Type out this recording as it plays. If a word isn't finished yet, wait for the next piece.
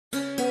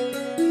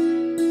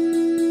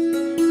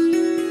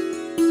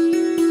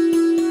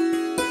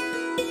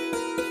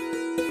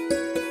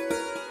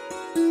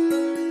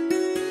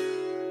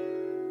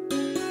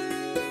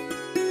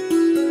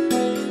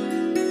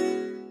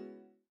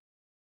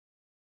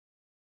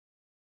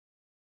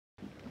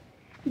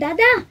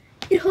Dada,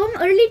 you're home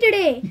early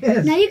today.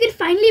 Yes. Now you can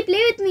finally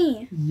play with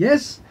me.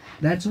 Yes,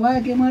 that's why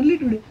I came early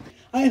today.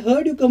 I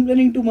heard you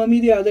complaining to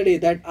mummy the other day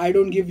that I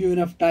don't give you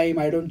enough time,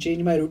 I don't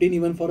change my routine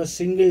even for a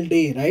single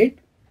day, right?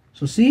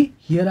 So, see,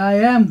 here I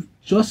am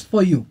just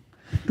for you.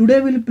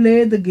 Today we'll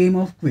play the game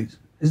of quiz.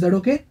 Is that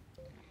okay?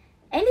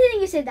 Anything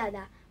you say,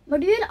 Dada.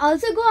 But we will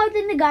also go out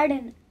in the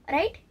garden,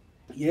 right?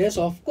 Yes,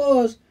 of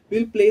course.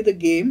 We'll play the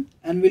game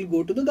and we'll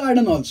go to the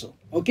garden also.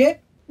 Okay?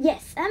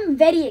 Yes, I'm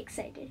very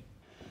excited.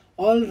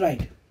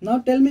 Alright. Now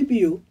tell me,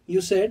 Piyu,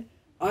 you said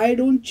I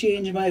don't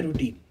change my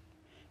routine.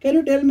 Can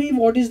you tell me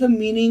what is the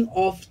meaning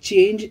of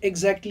change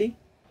exactly?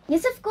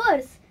 Yes, of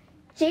course.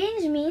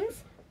 Change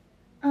means,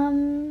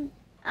 um,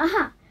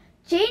 aha.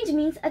 Change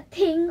means a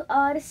thing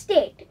or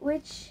state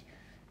which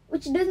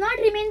does not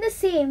remain the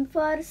same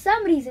for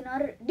some reason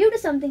or due to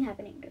something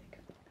happening to it.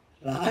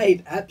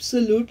 Right,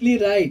 absolutely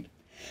right.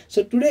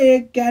 So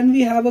today, can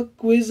we have a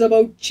quiz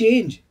about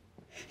change?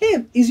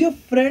 Hey, is your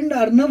friend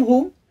Arnav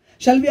home?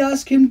 Shall we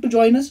ask him to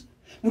join us?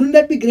 Wouldn't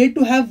that be great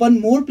to have one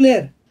more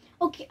player?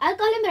 Okay, I'll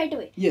call him right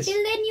away. Yes.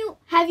 Till then, you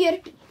have your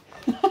tea.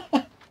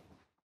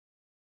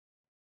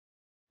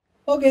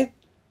 Okay,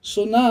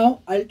 so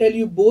now I'll tell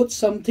you both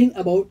something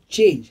about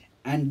change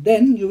and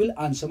then you will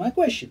answer my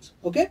questions.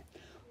 Okay?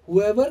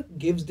 Whoever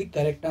gives the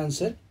correct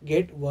answer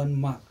get 1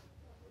 mark.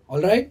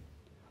 Alright?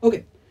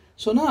 Okay,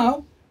 so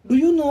now do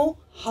you know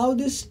how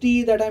this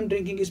tea that I'm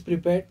drinking is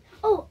prepared?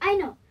 Oh, I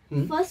know.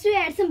 Hmm? First, we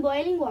add some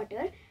boiling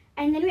water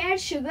and then we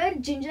add sugar,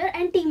 ginger,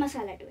 and tea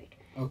masala to it.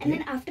 Okay. And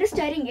then, after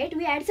stirring it,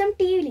 we add some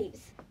tea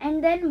leaves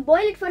and then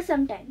boil it for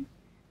some time.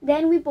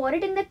 Then, we pour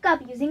it in the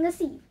cup using a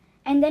sieve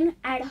and then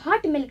add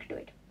hot milk to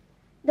it.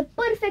 The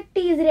perfect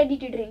tea is ready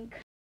to drink.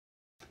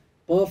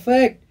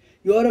 Perfect.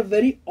 You are a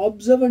very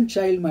observant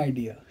child, my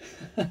dear.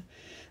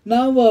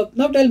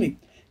 Now tell me,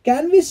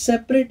 can we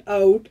separate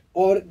out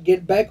or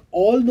get back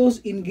all those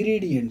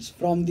ingredients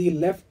from the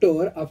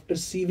leftover after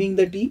sieving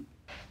the tea?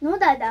 No,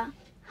 Dada.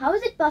 How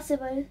is it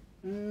possible?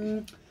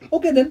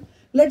 Okay then,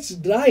 let's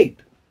dry it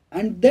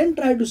and then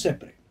try to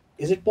separate.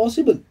 Is it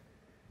possible?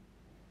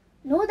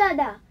 No,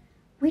 Dada.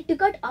 We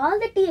took out all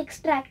the tea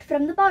extract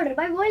from the powder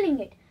by boiling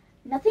it.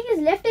 Nothing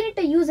is left in it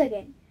to use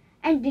again.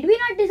 And did we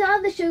not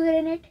dissolve the sugar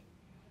in it?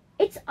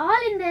 It's all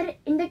in there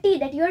in the tea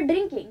that you are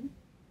drinking.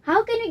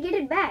 How can we get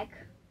it back?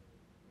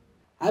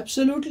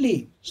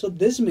 Absolutely. So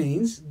this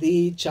means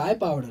the chai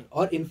powder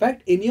or in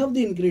fact any of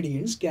the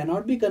ingredients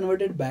cannot be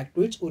converted back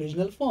to its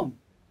original form.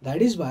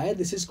 That is why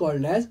this is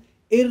called as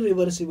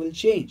irreversible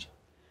change.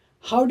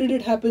 How did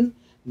it happen?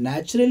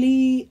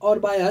 Naturally or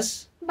by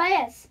us? By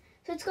us.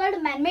 So it's called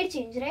a man-made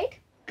change, right?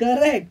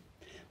 Correct.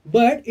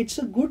 But it's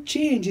a good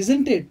change,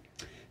 isn't it?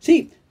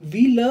 See,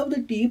 we love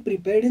the tea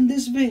prepared in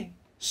this way.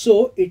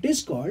 So it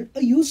is called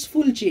a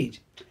useful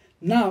change.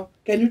 Now,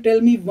 can you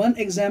tell me one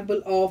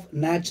example of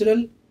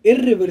natural,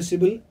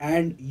 irreversible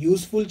and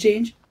useful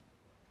change?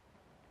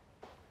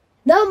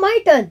 Now my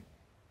turn.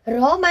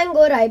 Raw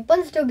mango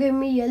ripens to give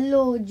me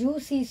yellow,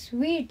 juicy,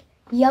 sweet,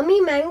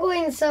 yummy mango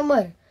in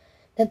summer.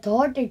 The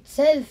thought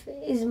itself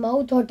is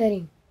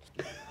mouth-watering.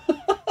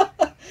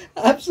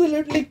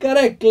 Absolutely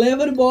correct.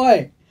 Clever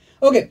boy.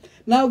 Okay,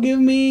 now give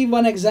me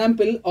one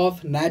example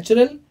of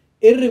natural,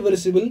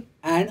 irreversible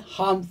and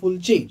harmful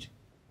change.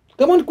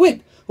 Come on,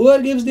 quick.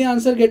 Whoever gives the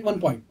answer get 1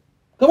 point.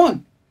 Come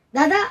on.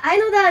 Dada, I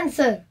know the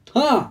answer.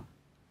 Huh.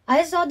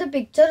 I saw the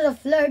pictures of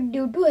flood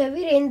due to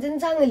heavy rains in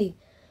Sangli.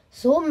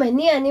 So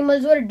many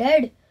animals were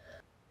dead.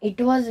 It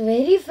was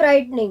very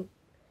frightening.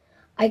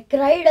 I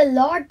cried a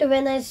lot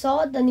when I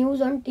saw the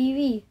news on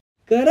TV.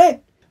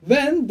 Correct.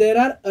 When there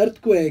are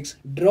earthquakes,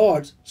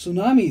 droughts,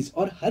 tsunamis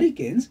or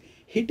hurricanes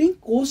hitting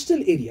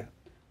coastal area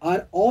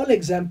are all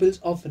examples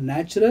of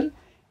natural,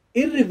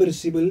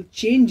 irreversible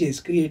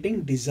changes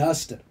creating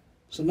disaster.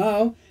 So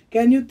now,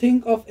 can you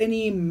think of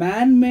any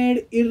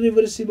man-made,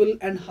 irreversible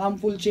and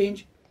harmful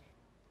change?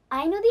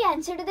 I know the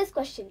answer to this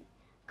question.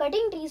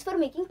 Cutting trees for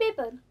making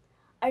paper.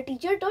 Our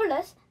teacher told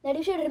us that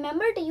we should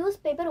remember to use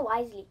paper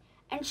wisely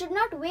and should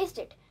not waste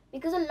it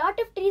because a lot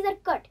of trees are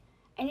cut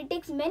and it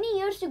takes many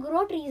years to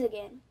grow trees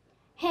again.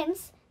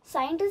 Hence,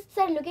 scientists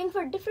are looking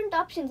for different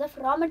options of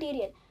raw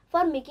material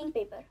for making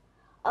paper.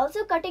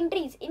 Also, cutting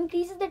trees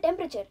increases the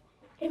temperature.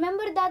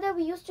 Remember, Dada,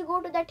 we used to go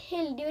to that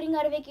hill during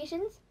our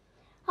vacations?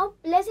 How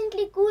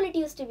pleasantly cool it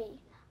used to be.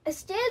 I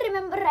still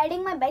remember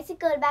riding my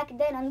bicycle back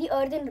then on the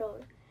earthen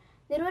road.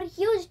 There were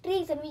huge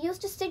trees and we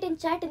used to sit and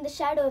chat in the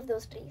shadow of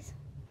those trees.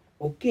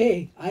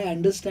 Okay, I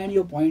understand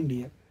your point,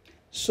 dear.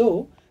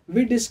 So,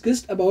 we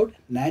discussed about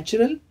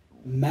natural,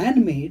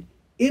 man-made,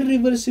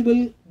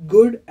 irreversible,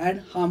 good and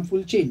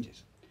harmful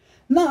changes.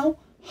 Now,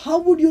 how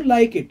would you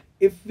like it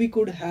if we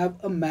could have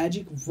a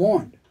magic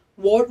wand?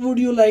 What would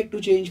you like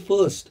to change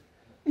first?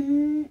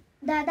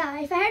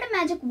 Dada, if I had a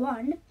magic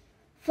wand,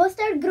 first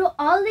I would grow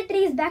all the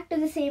trees back to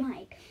the same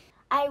height.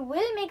 I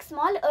will make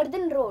small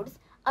earthen roads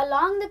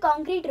along the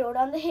concrete road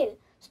on the hill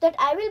so that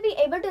I will be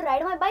able to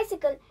ride my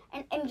bicycle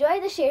and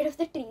enjoy the shade of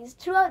the trees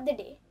throughout the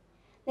day.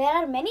 There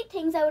are many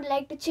things I would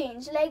like to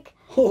change, like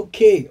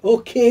Okay.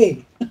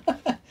 Okay,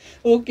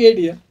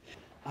 dear.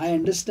 I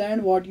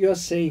understand what you are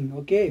saying,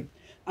 okay?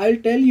 I'll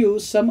tell you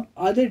some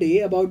other day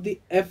about the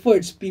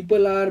efforts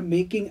people are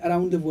making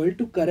around the world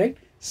to correct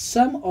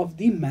some of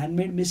the man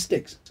made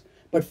mistakes.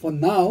 But for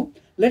now,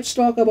 let's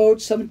talk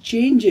about some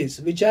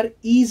changes which are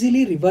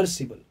easily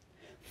reversible.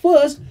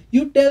 First,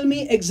 you tell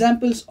me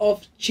examples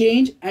of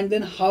change and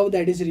then how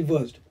that is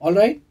reversed.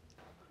 Alright?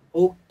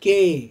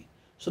 Okay.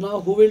 So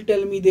now who will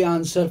tell me the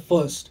answer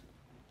first?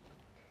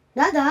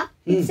 Dada,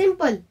 it's Hmm.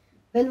 simple.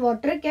 When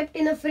water kept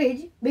in a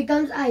fridge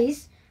becomes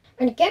ice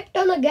and kept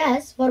on a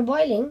gas for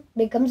boiling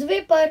becomes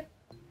vapor.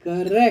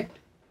 Correct.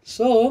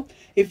 So,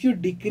 if you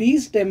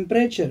decrease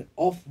temperature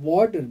of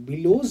water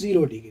below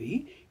 0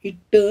 degree, it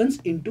turns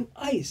into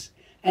ice.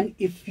 And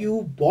if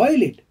you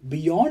boil it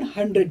beyond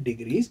 100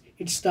 degrees,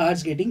 it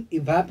starts getting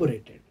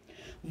evaporated.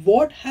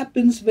 What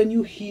happens when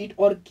you heat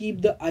or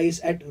keep the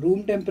ice at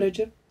room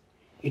temperature?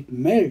 It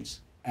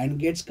melts and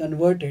gets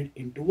converted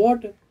into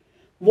water.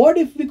 What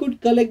if we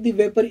could collect the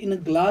vapor in a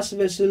glass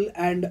vessel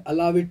and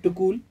allow it to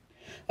cool?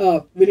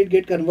 Will it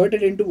get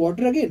converted into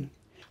water again?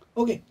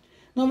 Okay,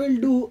 now we'll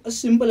do a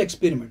simple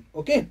experiment.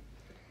 Okay,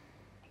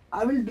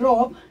 I will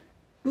drop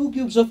 2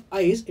 cubes of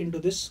ice into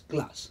this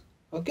glass.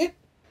 Okay,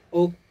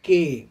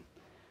 okay.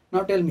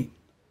 Now tell me,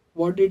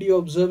 what did you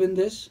observe in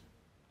this?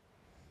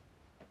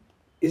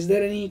 Is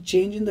there any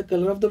change in the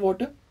color of the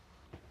water?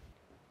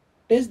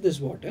 Taste this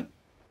water.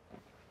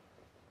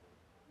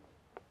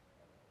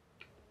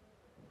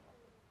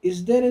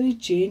 Is there any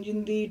change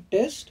in the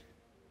taste?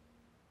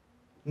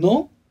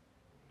 No?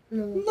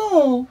 No.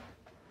 No.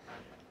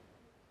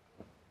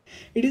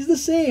 It is the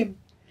same.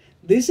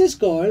 This is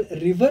called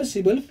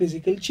reversible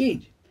physical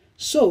change.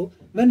 So,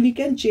 when we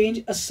can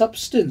change a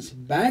substance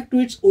back to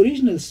its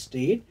original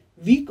state,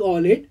 we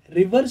call it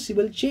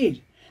reversible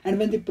change. And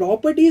when the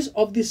properties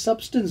of the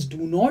substance do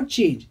not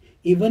change,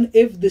 even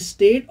if the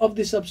state of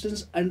the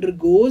substance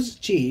undergoes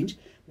change,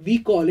 we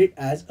call it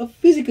as a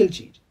physical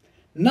change.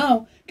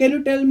 Now, can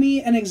you tell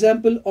me an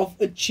example of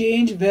a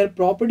change where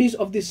properties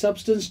of the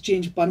substance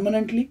change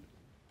permanently?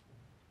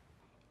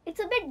 It's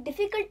a bit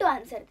difficult to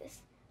answer this,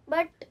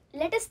 but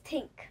let us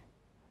think.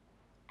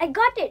 I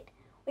got it!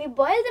 We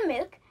boil the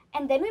milk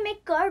and then we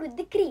make curd with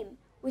the cream,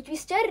 which we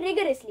stir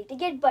rigorously to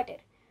get butter,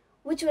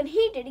 which when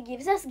heated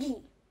gives us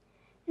ghee.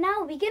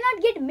 Now we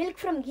cannot get milk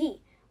from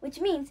ghee,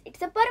 which means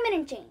it's a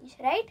permanent change,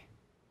 right?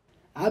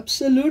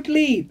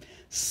 Absolutely.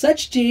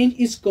 Such change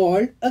is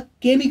called a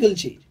chemical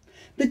change.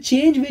 The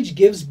change which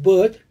gives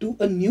birth to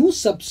a new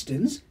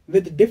substance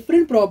with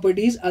different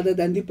properties other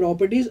than the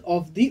properties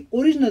of the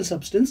original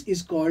substance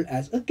is called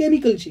as a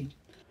chemical change.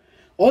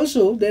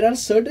 Also, there are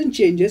certain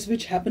changes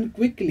which happen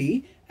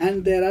quickly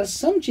and there are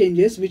some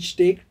changes which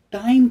take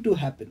time to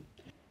happen.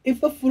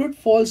 If a fruit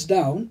falls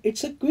down,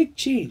 it's a quick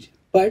change,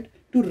 but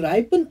to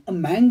ripen a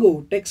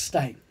mango takes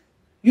time.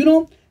 You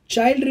know,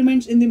 child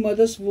remains in the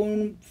mother's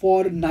womb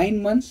for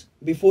 9 months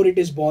before it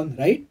is born,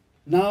 right?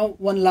 Now,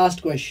 one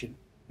last question.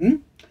 Hmm?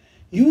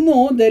 You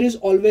know there is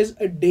always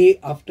a day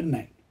after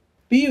night.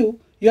 PU,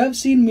 you have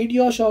seen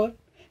meteor shower.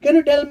 Can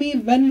you tell me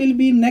when will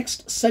be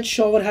next such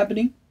shower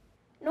happening?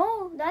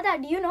 No, Dada,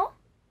 do you know?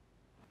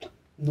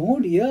 No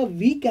dear,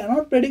 we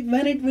cannot predict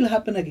when it will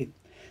happen again.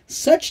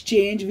 Such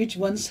change which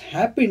once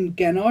happened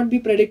cannot be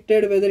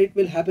predicted whether it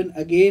will happen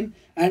again,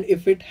 and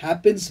if it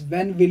happens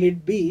when will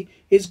it be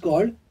is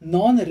called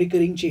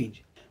non-recurring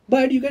change.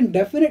 But you can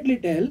definitely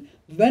tell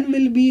when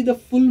will be the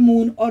full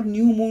moon or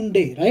new moon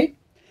day, right?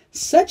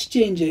 Such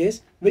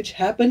changes which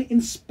happen in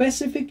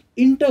specific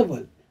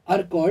interval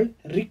are called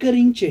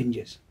recurring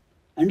changes.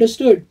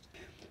 Understood?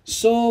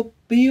 So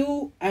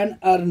PU and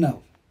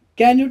Arnav,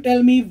 can you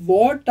tell me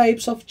what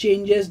types of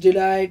changes did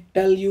I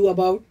tell you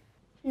about?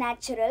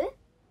 Natural,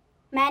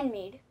 man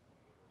made,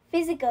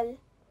 physical,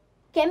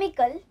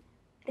 chemical,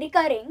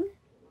 recurring,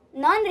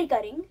 non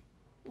recurring,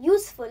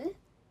 useful,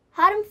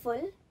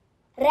 harmful,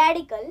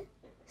 radical,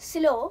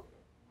 slow,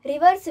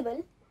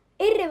 reversible,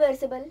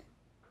 irreversible.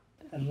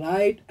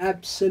 Right,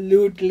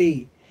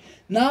 absolutely.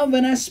 Now,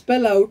 when I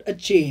spell out a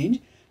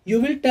change, you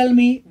will tell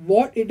me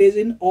what it is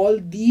in all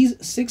these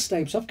 6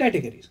 types of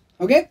categories.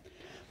 Okay?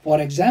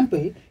 For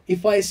example,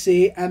 if I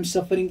say I'm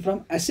suffering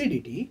from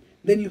acidity,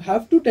 then you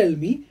have to tell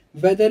me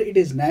whether it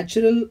is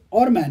natural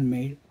or man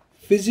made,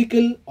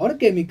 physical or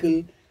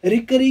chemical,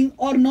 recurring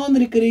or non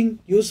recurring,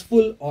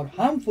 useful or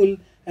harmful,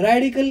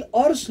 radical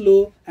or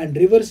slow, and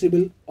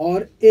reversible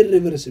or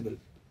irreversible.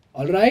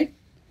 Alright?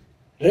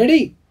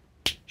 Ready?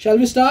 Shall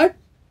we start?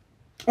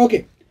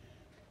 Okay.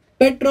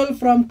 Petrol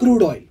from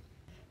crude oil.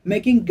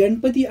 Making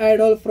Ganpati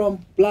idol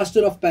from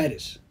plaster of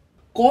Paris.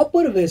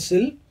 Copper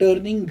vessel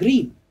turning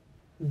green.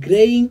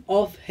 Graying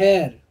of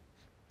hair.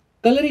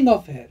 Coloring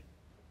of hair.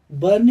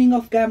 Burning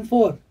of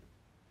camphor.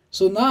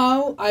 So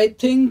now I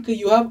think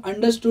you have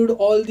understood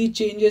all the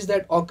changes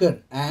that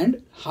occur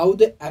and how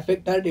they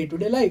affect our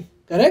day-to-day life.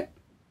 Correct?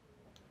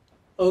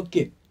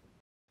 Okay.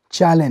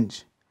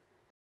 Challenge.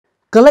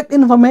 Collect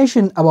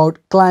information about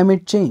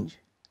climate change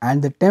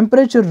and the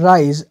temperature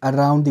rise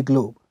around the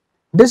globe.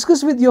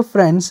 Discuss with your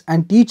friends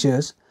and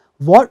teachers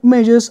What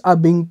measures are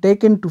being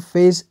taken to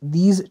face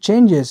these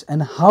changes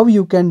and how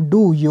you can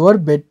do your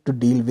bit to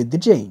deal with the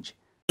change?